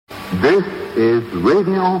This is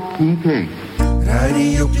Radio Peking.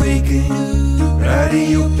 Radio Peking,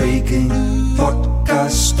 Radio Peking,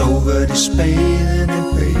 podcast over de Spelen in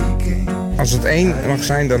Peking. Als het één mag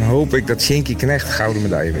zijn, dan hoop ik dat Sjinkie Knecht gouden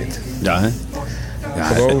medaille wint. Ja, hè? Ja,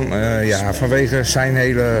 gewoon, vanwege zijn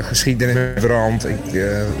hele geschiedenis.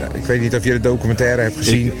 Ik weet niet of je de documentaire hebt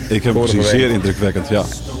gezien. Ik heb het gezien, zeer indrukwekkend, ja.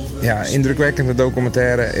 Ja, indrukwekkende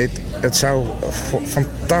documentaire. Het zou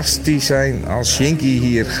fantastisch zijn als Sjinkie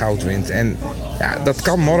hier goud wint. En ja, dat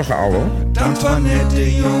kan morgen al, hoor. Antoinette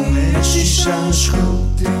de Jong en Suzanne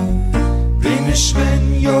Schulting winnen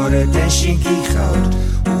Sven, Jorrit en Sjinkie goud.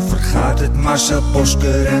 Hoe vergaat het Marcel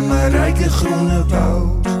Bosker en Marijke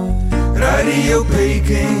Groenewoud? Radio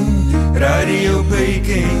Peking, Radio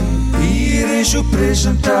Peking, hier is uw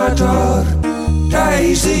presentator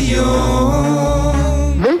Thijs de Jong.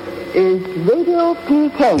 This is Radio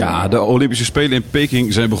Peking. Ja, de Olympische Spelen in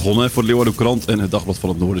Peking zijn begonnen. Voor de Leeuwarden Courant en het Dagblad van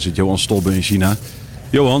het Noorden zit Johan Stolbe in China.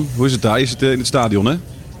 Johan, hoe is het daar? Je zit in het stadion, hè?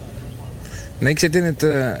 Nee, ik zit in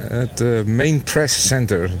het Main Press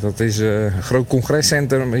Center. Dat is een groot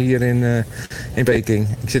congrescentrum hier in Peking.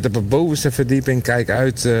 Ik zit op de bovenste verdieping, kijk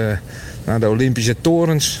uit naar de Olympische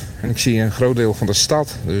torens. En ik zie een groot deel van de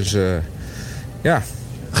stad. Dus ja,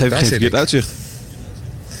 Geef geen verkeerd uitzicht.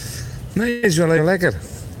 Nee, het is wel heel lekker.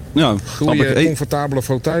 Ja, goede, comfortabele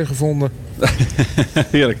fauteuil gevonden.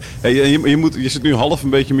 Heerlijk. Hey, je zit nu half een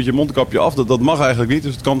beetje met je mondkapje af. Dat mag eigenlijk niet.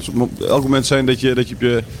 Dus het kan op elk moment zijn dat je op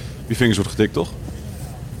je vingers wordt getikt, toch?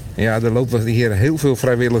 Ja, er lopen hier heel veel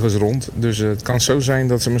vrijwilligers rond. Dus het kan zo zijn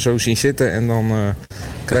dat ze me zo zien zitten en dan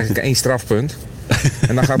krijg ik 1 strafpunt.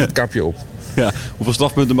 En dan gaat het kapje op. Ja, hoeveel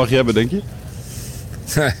strafpunten mag je hebben, denk je?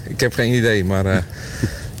 Ik heb geen idee, maar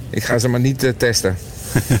ik ga ze maar niet testen.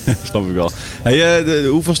 Snap ik wel. Hey,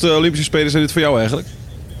 hoeveelste Olympische Spelen zijn dit voor jou eigenlijk?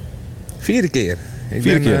 4e keer. Ik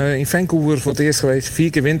ben in Vancouver voor het eerst geweest. 4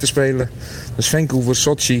 keer winterspelen. Dus Vancouver,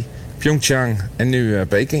 Sochi, Pyeongchang en nu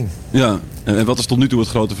Peking. Ja, en wat is tot nu toe het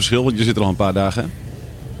grote verschil? Want je zit er al een paar dagen.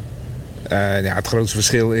 Het grootste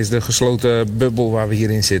verschil is de gesloten bubbel waar we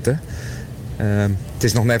hierin zitten. Het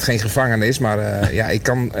is nog net geen gevangenis, maar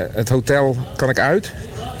het hotel kan ik uit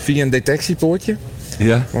via een detectiepoortje.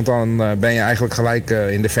 Ja. Want dan ben je eigenlijk gelijk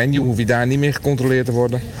in de venue, hoef je daar niet meer gecontroleerd te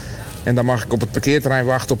worden. En dan mag ik op het parkeerterrein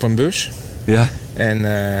wachten op een bus. Ja. En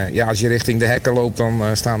als je richting de hekken loopt, dan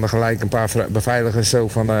staan er gelijk een paar beveiligers zo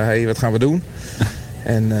van, hey, wat gaan we doen?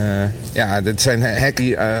 En dit zijn hekken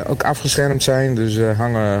die ook afgeschermd zijn, dus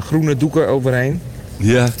hangen groene doeken overheen.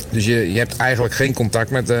 Ja. Dus je hebt eigenlijk geen contact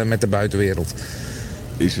met de buitenwereld.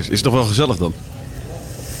 Jezus, is het toch wel gezellig dan?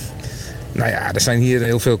 Nou ja, er zijn hier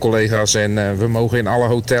heel veel collega's en we mogen in alle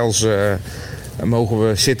hotels mogen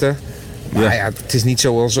we zitten. Maar ja, het is niet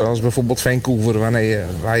zoals bijvoorbeeld Vancouver,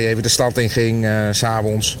 waar je even de stad in ging, 's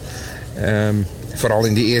avonds. Vooral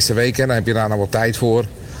in die eerste weken, dan heb je daar nog wat tijd voor.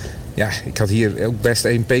 Ja, ik had hier ook best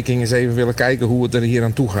in Peking eens even willen kijken hoe het er hier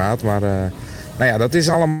aan toe gaat. Maar dat is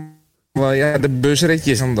allemaal de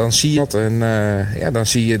busritjes. Dan zie je dat. En dan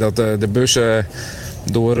zie je dat de bussen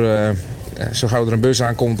door... zo gauw er een bus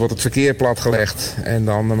aankomt, wordt het verkeer platgelegd. En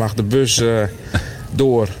dan mag de bus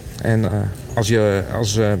door. En als je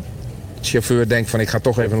als chauffeur denkt van ik ga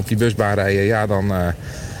toch even op die busbaan rijden, ja, dan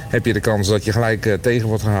heb je de kans dat je gelijk tegen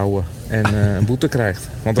wordt gehouden en een boete krijgt.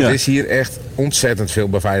 Want er is hier echt ontzettend veel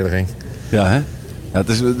beveiliging. Ja, hè? Ja,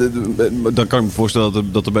 dan kan ik me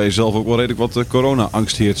voorstellen dat er bij jezelf ook wel redelijk wat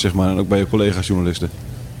corona-angst heert, zeg maar. En ook bij je collega's journalisten.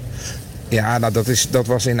 Ja, nou, dat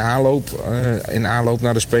was in aanloop. In aanloop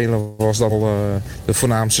naar de Spelen was dat al de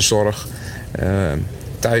voornaamste zorg.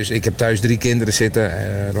 Ik heb thuis 3 kinderen zitten.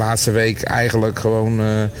 Laatste week eigenlijk gewoon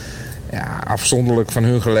afzonderlijk van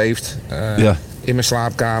hun geleefd. In mijn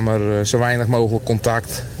slaapkamer, zo weinig mogelijk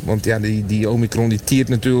contact. Want ja, die Omicron die tiert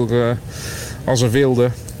natuurlijk als een wilde.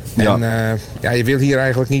 Ja. En je wil hier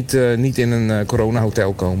eigenlijk niet in een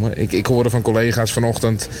coronahotel komen. Ik hoorde van collega's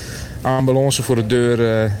vanochtend ambulance voor de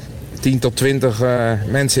deur... 10 tot 20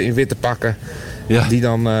 mensen in witte pakken die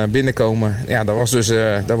dan binnenkomen. Ja,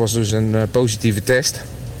 dat was dus een positieve test.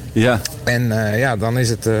 Ja. En dan is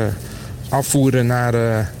het afvoeren naar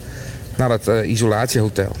het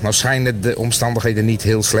isolatiehotel. Nou schijnen de omstandigheden niet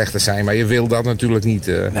heel slecht te zijn, maar je wil dat natuurlijk niet.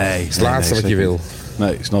 Het is het laatste wat je wil.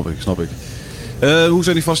 Nee, snap ik. Hoe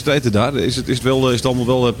zijn die faciliteiten daar? Is het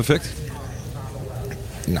allemaal wel perfect?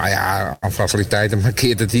 Nou ja, aan faciliteiten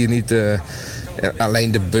markeert het hier niet...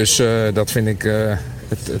 alleen de bussen, dat vind ik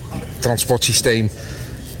het transportsysteem.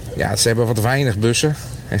 Ja, ze hebben wat weinig bussen.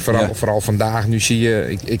 En vooral vandaag, nu zie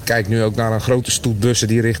je... Ik kijk nu ook naar een grote stoet bussen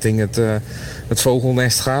die richting het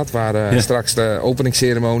vogelnest gaat. Waar straks de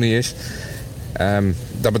openingsceremonie is.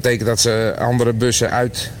 Dat betekent dat ze andere bussen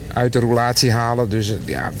uit uit de roulatie halen. Dus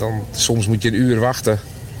dan soms moet je een uur wachten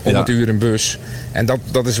om het uur een bus. En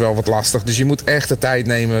dat is wel wat lastig. Dus je moet echt de tijd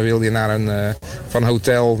nemen, wil je van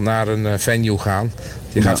hotel naar een venue gaan.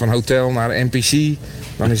 Je gaat van hotel naar NPC,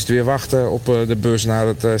 dan is het weer wachten op de bus naar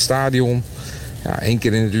het stadion. Ja, 1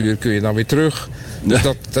 keer in het uur kun je dan weer terug. Dus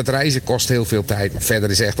dat reizen kost heel veel tijd. Maar verder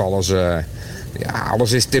is echt alles...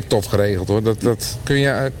 alles is tip-top geregeld hoor. Dat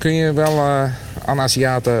kun je wel aan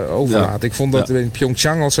Aziaten overlaten. Ik vond dat in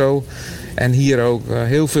Pyeongchang al zo. En hier ook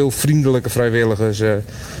heel veel vriendelijke vrijwilligers.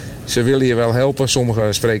 Ze willen je wel helpen.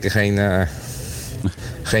 Sommigen spreken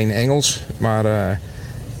geen Engels. Maar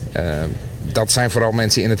dat zijn vooral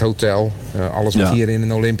mensen in het hotel. Alles wat hier in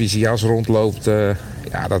een Olympische jas rondloopt.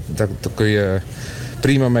 Daar kun je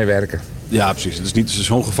prima mee werken. Ja, precies. Het is niet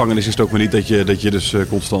zo'n gevangenis is het ook maar niet dat je dus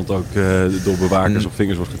constant ook door bewakers op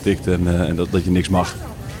vingers wordt getikt en dat je niks mag.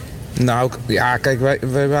 Nou ja, kijk,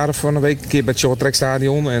 wij waren van een week een keer bij het shorttrack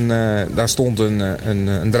stadion en daar stond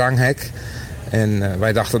een dranghek. En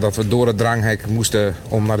wij dachten dat we door het dranghek moesten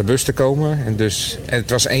om naar de bus te komen. En het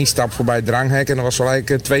was 1 stap voorbij het dranghek en er was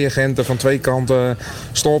gelijk 2 agenten van 2 kanten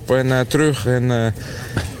stop en terug. En,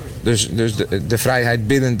 dus de vrijheid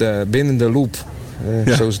binnen de loop.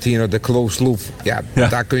 Zoals het hier de closed loop,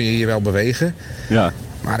 daar kun je wel bewegen. Ja.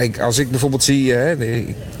 Maar als ik bijvoorbeeld zie,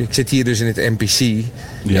 ik zit hier dus in het NPC.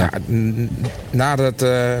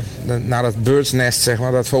 Na dat birdsnest, zeg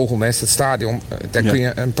maar, dat vogelnest, het stadion, daar kun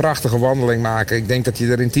je een prachtige wandeling maken. Ik denk dat je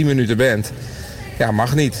er in 10 minuten bent. Ja,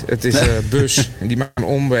 mag niet. Het is bus en die maakt een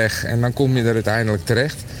omweg en dan kom je er uiteindelijk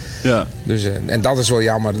terecht. Ja. Dus, en dat is wel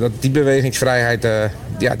jammer. Die bewegingsvrijheid,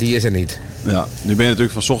 die is er niet. Ja, nu ben je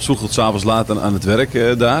natuurlijk van 's ochtends vroeg tot 's avonds laat aan het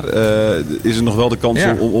werk daar. Is er nog wel de kans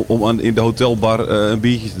om in de hotelbar een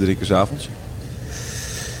biertje te drinken 's avonds?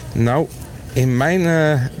 Nou, in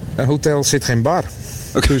mijn hotel zit geen bar.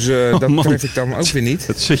 Okay. Dus dat tref ik dan ook weer niet.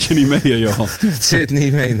 Dat zit je niet mee, Johan. Dat zit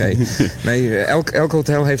niet mee, nee. Elk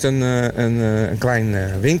hotel heeft een klein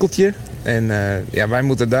winkeltje. En wij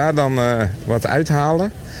moeten daar dan wat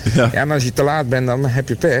uithalen. Ja, en als je te laat bent, dan heb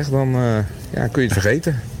je pech. Dan kun je het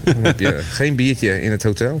vergeten. Dan heb je geen biertje in het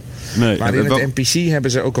hotel. Nee, maar in het NPC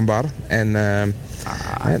hebben ze ook een bar. En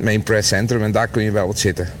het Main Press Centrum. En daar kun je wel wat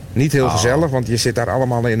zitten. Niet heel gezellig, want je zit daar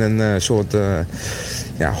allemaal in een soort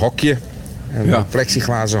hokje. Een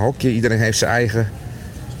plexiglazen hokje. Iedereen heeft zijn eigen.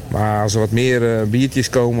 Maar als er wat meer biertjes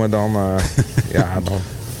komen, dan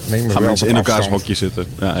nemen we gaan wel mensen in elkaars afstand. hokje zitten.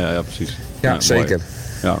 Ja, precies. Ja, zeker.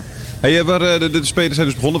 Ja. Hey, de spelers zijn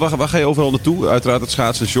dus begonnen. Waar ga je overal naartoe? Uiteraard het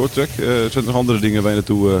schaatsen en shorttrack. Zijn er nog andere dingen waar je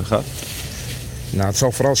naartoe gaat? Nou, het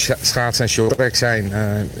zal vooral schaatsen en shorttrack zijn.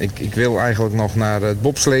 Ik wil eigenlijk nog naar het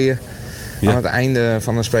bobsleeën aan het einde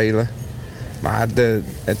van de Spelen. Maar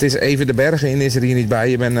het is even de bergen in is er hier niet bij.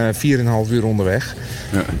 Je bent 4,5 uur onderweg.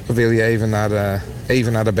 Ja. Dan wil je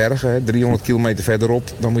even naar de bergen, 300 kilometer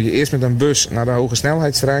verderop. Dan moet je eerst met een bus naar de hoge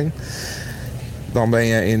snelheidstrein. Dan ben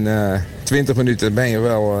je in 20 minuten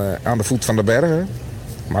wel aan de voet van de bergen.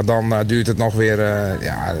 Maar dan duurt het nog weer,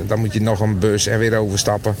 dan moet je nog een bus en weer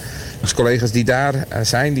overstappen. Dus collega's die daar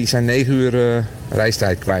zijn, die zijn 9 uur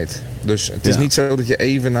reistijd kwijt. Dus het is niet zo dat je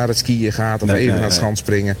even naar het skiën gaat of naar het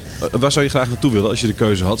schanspringen. Waar zou je graag naartoe willen als je de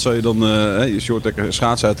keuze had? Zou je dan, je shorttrack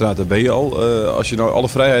schaatsen uiteraard, daar ben je al. Als je nou alle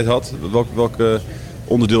vrijheid had, welk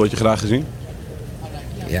onderdeel had je graag gezien?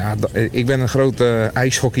 Ja, ik ben een grote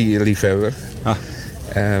ijshockey-liefhebber.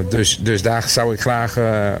 Dus daar zou ik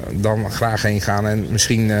graag heen gaan. En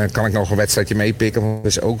misschien kan ik nog een wedstrijdje meepikken. Want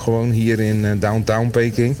dat is ook gewoon hier in downtown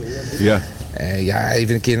Peking. Ja.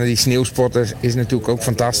 Even een keer naar die sneeuwsporten is natuurlijk ook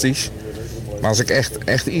fantastisch. Maar als ik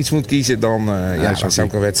echt iets moet kiezen, dan zou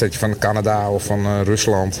ik een wedstrijdje van Canada of van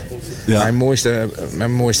Rusland. Ja.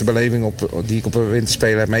 Mijn mooiste beleving die ik op een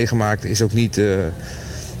winterspelen heb meegemaakt is ook niet...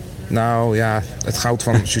 het goud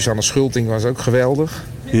van Susanne Schulting was ook geweldig.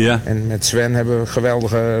 Ja. En met Sven hebben we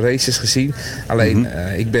geweldige races gezien. Alleen,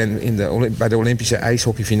 ik ben bij de Olympische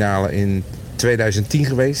ijshockeyfinale in 2010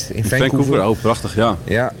 geweest. In Vancouver. Oh, prachtig, ja.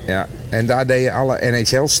 Ja. En daar deden alle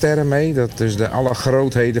NHL-sterren mee. Dat dus alle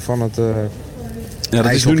grootheden van het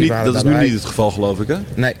ijshockey waren dat is nu niet het geval, geloof ik, hè?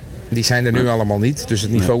 Nee, die zijn er nu allemaal niet. Dus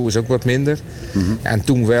het niveau is ook wat minder. Mm-hmm. En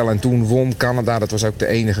toen wel. En toen won Canada. Dat was ook de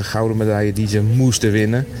enige gouden medaille die ze moesten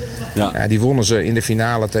winnen. Ja. Die wonnen ze in de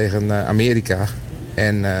finale tegen Amerika.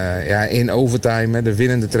 En in overtime, de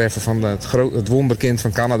winnende treffer van het wonderkind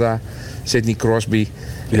van Canada, Sidney Crosby.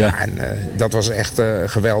 Ja. En dat was echt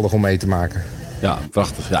geweldig om mee te maken. Ja,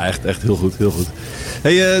 prachtig. Ja, echt heel goed, heel goed.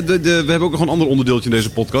 Hey, we hebben ook nog een ander onderdeeltje in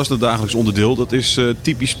deze podcast, het dagelijks onderdeel. Dat is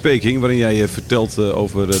typisch speaking, waarin jij vertelt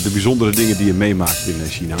over de bijzondere dingen die je meemaakt in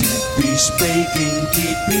China. Typisch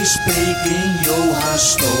speaking, Johan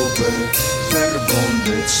Stopen,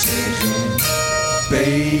 verwonderd zeggen.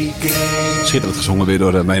 Peking. Schitterend gezongen weer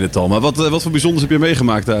door Meinetal. Maar wat voor bijzonders heb je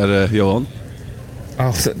meegemaakt daar, Johan?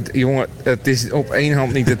 Oh, jongen, het is op één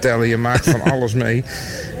hand niet te tellen. Je maakt van alles mee.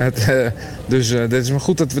 Dus het is maar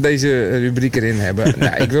goed dat we deze rubriek erin hebben.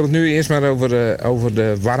 Nou, ik wil het nu eerst maar over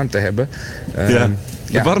de warmte hebben.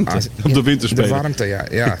 De warmte op de winterspelen. De warmte,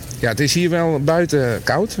 ja. Het is hier wel buiten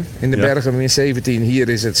koud. In de bergen min 17. Hier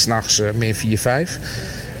is het 's nachts min 4, 5.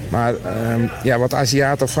 Maar wat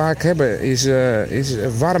Aziaten vaak hebben is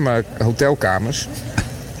warme hotelkamers.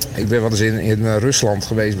 Ik ben wel eens in Rusland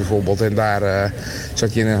geweest bijvoorbeeld. En daar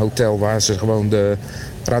zat je in een hotel waar ze gewoon de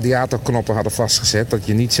radiatorknoppen hadden vastgezet. Dat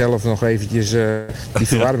je niet zelf nog eventjes die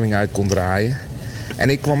verwarming uit kon draaien. En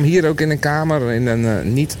ik kwam hier ook in een kamer, in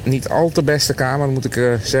een niet al te beste kamer moet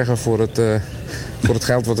ik zeggen voor het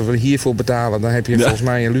geld wat we hiervoor betalen. Dan heb je volgens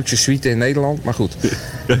mij een luxe suite in Nederland. Maar goed,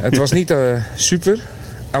 het was niet super.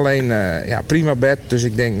 Alleen prima bed, dus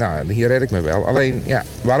ik denk hier red ik me wel. Alleen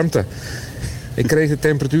warmte. Ik kreeg de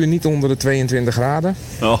temperatuur niet onder de 22 graden.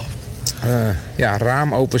 Oh.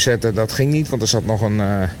 Raam openzetten, dat ging niet, want er zat nog een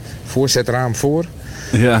voorzetraam voor.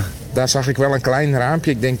 Ja. Daar zag ik wel een klein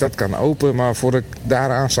raampje. Ik denk dat kan open, maar voordat ik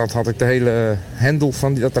daaraan zat had ik de hele hendel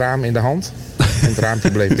van dat raam in de hand. En het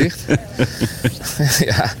raampje bleef dicht.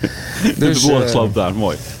 Dus, de boel gesloopt daar,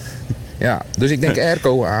 mooi. Ja, dus ik denk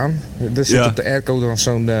airco aan. Er zit op de airco dan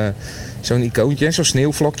zo'n icoontje, zo'n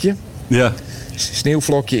sneeuwvlokje. Ja.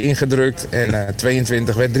 Sneeuwvlokje ingedrukt en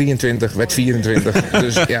 22 werd 23, werd 24.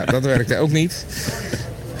 Dus dat werkte ook niet.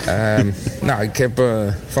 Ik heb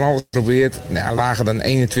van alles geprobeerd. Lager dan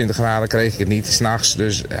 21 graden kreeg ik het niet, 's nachts.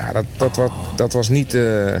 Dus dat was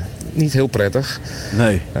niet heel prettig.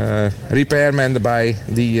 Nee. Repairman erbij,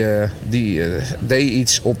 die deed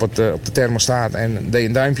iets op de thermostaat en deed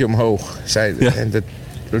een duimpje omhoog. En dat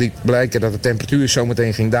liet blijken dat de temperatuur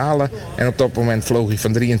zometeen ging dalen. En op dat moment vloog hij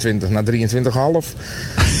van 23 naar 23,5.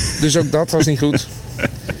 Dus ook dat was niet goed.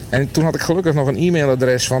 En toen had ik gelukkig nog een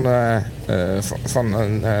e-mailadres van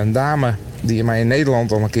een dame die mij in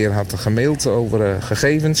Nederland al een keer had gemaild over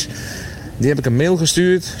gegevens. Die heb ik een mail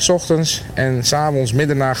gestuurd, 's ochtends en 's avonds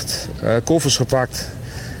middernacht koffers gepakt.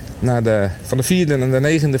 Van de 4e naar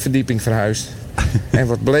de 9e verdieping verhuisd. En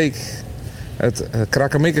wat bleek, het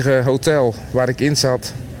krakkemikkige hotel waar ik in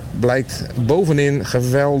zat blijkt bovenin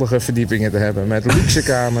geweldige verdiepingen te hebben. Met luxe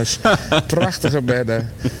kamers, prachtige bedden,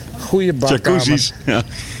 goede badkamers. Ja.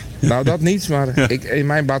 Nou, dat niet, maar in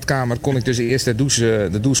mijn badkamer kon ik dus eerst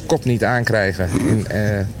de douchekop niet aankrijgen.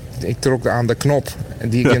 Ik trok aan de knop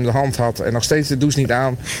die ik in de hand had en nog steeds de douche niet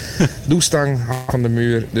aan. Douchestang van de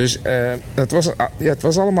muur. Dus het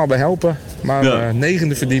was allemaal behelpen. Maar 9e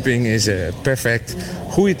verdieping is perfect.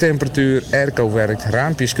 Goede temperatuur, airco werkt,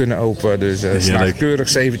 raampjes kunnen open. Dus s'nachts keurig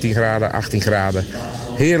 17 graden, 18 graden.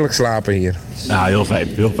 Heerlijk slapen hier. Ja, heel fijn.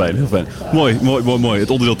 Mooi. Het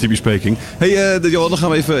onderdeel typisch speaking. Hey, Johan, dan gaan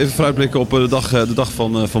we even vooruitblikken op de dag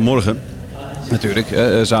van morgen. Natuurlijk,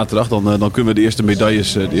 zaterdag. Dan kunnen we de eerste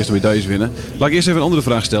medailles winnen. Laat ik eerst even een andere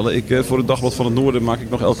vraag stellen. Voor het Dagblad van het Noorden maak ik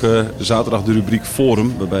nog elke zaterdag de rubriek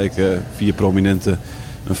Forum. Waarbij ik 4 prominenten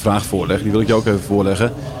een vraag voorleg. Die wil ik jou ook even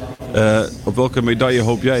voorleggen. Op welke medaille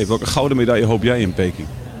hoop jij? Welke gouden medaille hoop jij in Peking?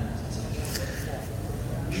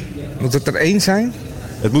 Moet het er 1 zijn?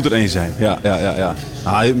 Het moet er 1 zijn, ja.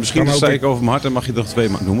 Misschien zei ik over mijn hart en mag je er nog 2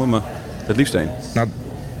 noemen, maar het liefst 1. Nou,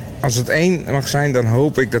 als het 1 mag zijn, dan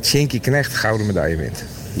hoop ik dat Sjinkie Knecht gouden medaille wint.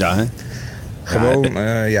 Ja, hè? Gewoon,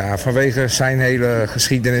 vanwege zijn hele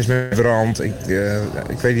geschiedenis met brand.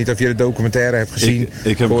 Ik weet niet of je de documentaire hebt gezien.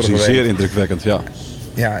 Ik heb hem gezien, zeer indrukwekkend, ja.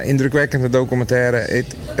 Ja, indrukwekkende documentaire.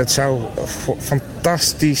 Het zou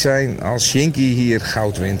fantastisch zijn als Sjinkie hier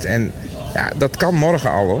goud wint. En dat kan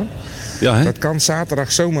morgen al, hoor. Ja, hè? Dat kan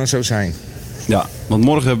zaterdag zomaar zo zijn. Ja, want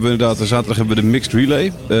morgen hebben we inderdaad, zaterdag hebben we de mixed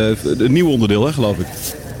relay. Een nieuw onderdeel, hè, geloof ik.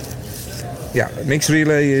 Ja, mixed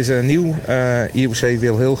relay is nieuw. IOC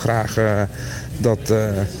wil heel graag dat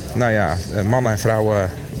mannen en vrouwen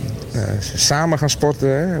samen gaan sporten.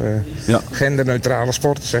 Hè? Genderneutrale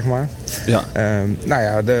sport, zeg maar.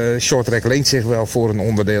 Ja. De shorttrack leent zich wel voor een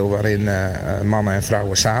onderdeel waarin mannen en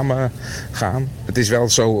vrouwen samen gaan. Het is wel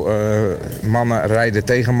zo, mannen rijden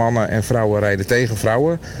tegen mannen en vrouwen rijden tegen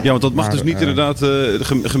vrouwen. Ja, want dat mag dus niet inderdaad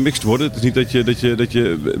gemixt worden. Het is niet dat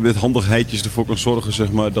je met handigheidjes ervoor kan zorgen,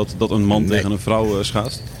 zeg maar, dat een man tegen een vrouw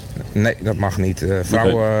schaatst? Nee, dat mag niet.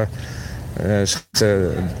 Vrouwen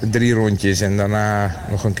schaatsen 3 rondjes en daarna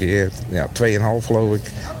nog een keer 2,5 geloof ik.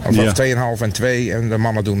 Of 2,5 en 2 en de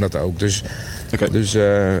mannen doen dat ook. Dus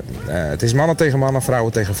het is mannen tegen mannen,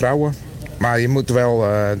 vrouwen tegen vrouwen. Maar je moet wel,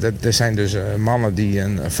 er zijn dus mannen die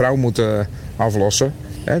een vrouw moeten aflossen.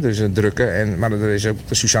 Hè, dus drukken. Maar er is ook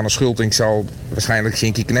Suzanne Schulting zal waarschijnlijk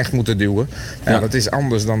Sjinkie Knecht moeten duwen. Ja, dat is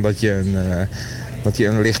anders dan dat je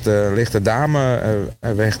een lichte dame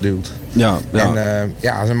wegduwt. Ja. En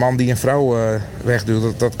als een man die een vrouw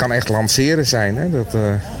wegduwt, dat kan echt lanceren zijn. Hè?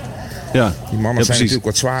 Die mannen zijn natuurlijk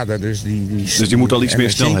wat zwaarder. Dus die moet al iets meer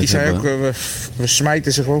snelheid hebben. Sjinkie zei ook, we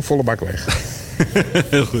smijten ze gewoon volle bak weg.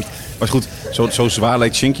 Heel goed. Maar goed, zo zwaar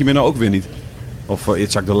lijkt Sjinkie me nou ook weer niet. Of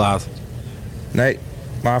Itzhak de Laat. Nee,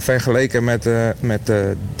 maar vergeleken met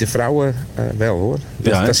de vrouwen wel hoor.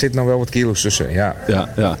 Daar zit nog wel wat kilo's tussen. Ja.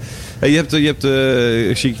 Hey, je hebt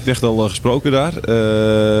Sjinkie Knecht al gesproken daar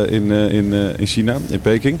in China, in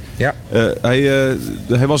Peking. Ja.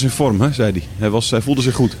 Hij was in vorm, hè, zei hij. Hij voelde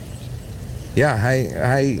zich goed. Ja,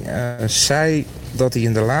 hij zei dat hij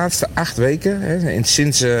in de laatste 8 weken,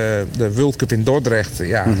 sinds de World Cup in Dordrecht,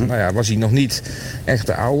 was hij nog niet echt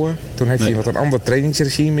de oude. Toen heeft hij wat een ander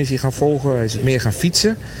trainingsregime is hij gaan volgen. Hij is meer gaan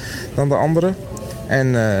fietsen dan de anderen.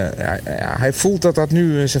 En hij voelt dat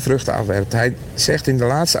nu zijn vruchten afwerpt. Hij zegt in de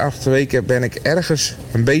laatste 8 weken ben ik ergens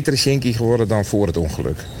een betere Sjinkie geworden dan voor het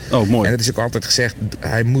ongeluk. Oh, mooi. En het is ook altijd gezegd,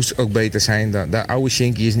 hij moest ook beter zijn. De oude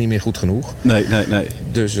Sjinkie is niet meer goed genoeg. Nee.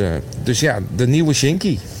 Dus de nieuwe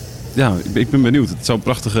Sjinkie. Ja, ik ben benieuwd. Het zou een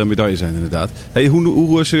prachtige medaille zijn inderdaad. Hey,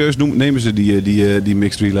 hoe serieus nemen ze die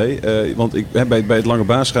mixed relay? Want bij het lange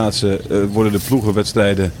baanschaatsen worden de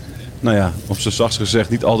ploegenwedstrijden, op z'n zachtst gezegd,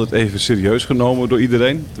 niet altijd even serieus genomen door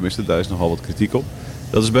iedereen. Tenminste, daar is nogal wat kritiek op.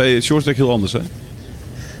 Dat is bij shorttrack heel anders, hè?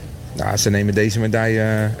 Nou, ze nemen deze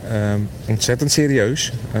medaille ontzettend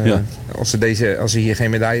serieus. Als ze hier geen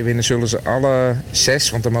medaille winnen, zullen ze alle 6,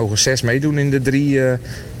 want er mogen 6 meedoen in de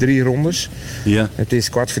 3 rondes. Ja. Het is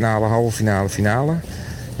kwartfinale, halve finale, finale.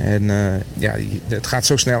 En het gaat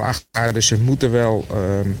zo snel achter, dus ze moeten wel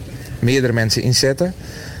meerdere mensen inzetten.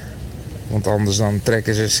 Want anders dan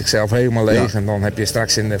trekken ze zichzelf helemaal leeg. En dan heb je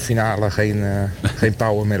straks in de finale geen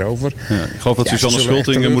power meer over. Ja, ik geloof dat Suzanne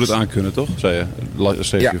Schulting moet het aankunnen, toch? Zei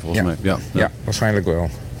je volgens mij. Ja, waarschijnlijk wel.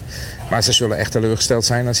 Maar ze zullen echt teleurgesteld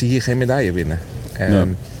zijn als ze hier geen medaille winnen.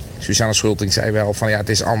 Suzanne Schulting zei wel van het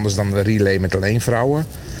is anders dan de relay met alleen vrouwen.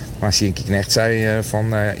 Maar Sjinkie Knecht zei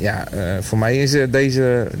voor mij is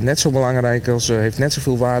deze net zo belangrijk heeft net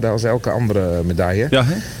zoveel waarde als elke andere medaille. Ja,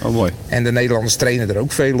 hè? Oh, mooi. En de Nederlanders trainen er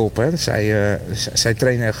ook veel op. Hè. Zij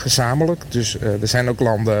trainen gezamenlijk. Dus er zijn ook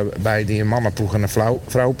landen bij die een mannenploeg en een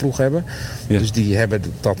vrouwenploeg hebben. Ja. Dus die hebben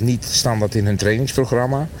dat niet standaard in hun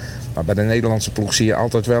trainingsprogramma. Maar bij de Nederlandse ploeg zie je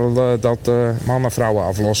altijd wel dat mannen vrouwen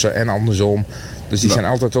aflossen en andersom. Dus die zijn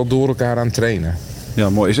altijd wel door elkaar aan het trainen. Ja,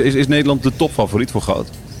 mooi. Is Nederland de topfavoriet voor goud?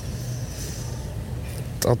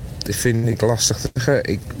 Dat vind ik lastig te zeggen.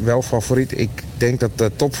 Ik wel favoriet. Ik denk dat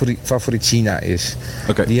de topfavoriet China is.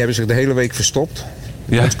 Okay. Die hebben zich de hele week verstopt.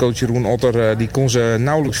 Coach Jeroen Otter die kon ze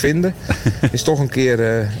nauwelijks vinden. Is toch een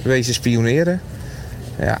keer wezen spioneren.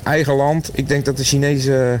 Ja, eigen land. Ik denk dat de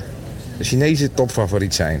Chinezen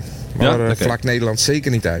topfavoriet zijn. Maar vlak Nederland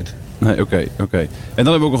zeker niet uit. Nee, oké. En dan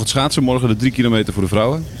hebben we ook nog het schaatsen. Morgen de 3 kilometer voor de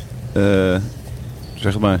vrouwen.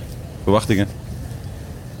 Zeg het maar. Verwachtingen?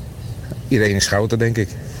 Irene Schouten, denk ik.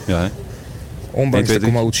 Ja, hè? Ondanks de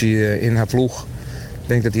commotie in haar ploeg. Ik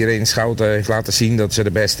denk dat Irene Schouten heeft laten zien dat ze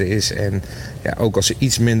de beste is. En ook als ze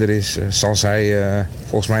iets minder is, zal zij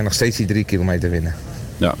volgens mij nog steeds die 3 kilometer winnen.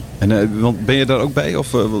 Ja, en want ben je daar ook bij?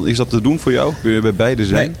 Of is dat te doen voor jou? Kun je bij beide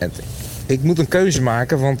zijn? Nee, ik moet een keuze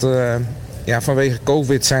maken, want vanwege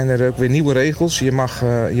COVID zijn er ook weer nieuwe regels.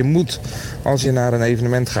 Je moet, als je naar een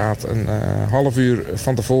evenement gaat, een half uur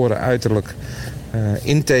van tevoren uiterlijk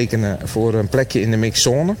intekenen voor een plekje in de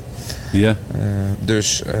mixzone. Ja.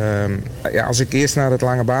 Dus als ik eerst naar het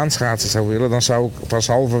lange baan schaatsen zou willen, dan zou ik pas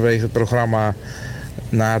halverwege het programma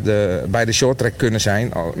bij de shorttrack kunnen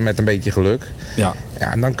zijn, met een beetje geluk. Ja.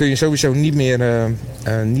 En dan kun je sowieso niet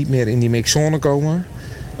meer in die mixzone komen.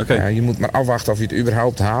 Okay. Je moet maar afwachten of je het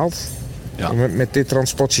überhaupt haalt met dit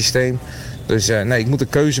transportsysteem. Dus ik moet een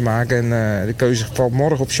keuze maken en de keuze valt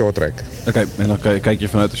morgen op shorttrack. Oké, en dan kijk je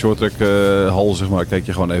vanuit de shorttrack hal, zeg maar, kijk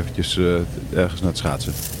je gewoon eventjes ergens naar het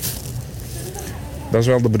schaatsen. Dat is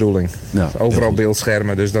wel de bedoeling. Ja, overal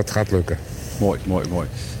beeldschermen, dus dat gaat lukken. Mooi.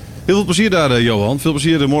 Heel veel plezier daar, Johan. Veel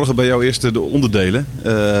plezier morgen bij jouw eerste de onderdelen.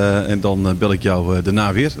 En dan bel ik jou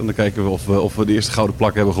daarna weer. En dan kijken we of we de eerste gouden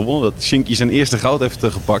plak hebben gewonnen. Dat Sjinkie zijn eerste goud heeft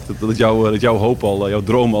gepakt. Dat jouw hoop al, jouw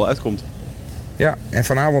droom al uitkomt. Ja, en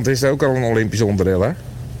vanavond is er ook al een Olympisch onderdeel, hè?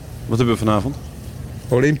 Wat hebben we vanavond?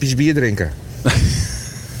 Olympisch bier drinken.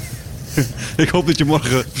 Ik hoop dat je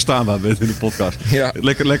morgen verstaanbaar bent in de podcast. Ja.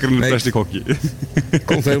 Lekker in een plastic hokje.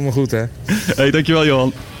 Komt helemaal goed, hè? Hey, dankjewel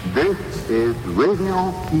Johan. This is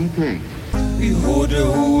Radio PK. U hoorde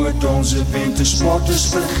hoe het onze wintersporters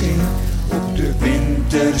verging op de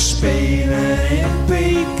winterspelen in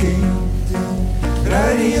Peking.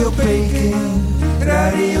 Radio Peking,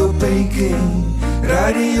 Radio Peking,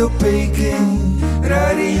 Radio Peking,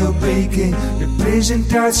 Radio Peking. De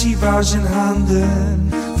presentatie was in handen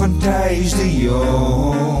van Thijs de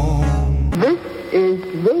Jong. This is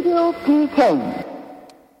Radio PK.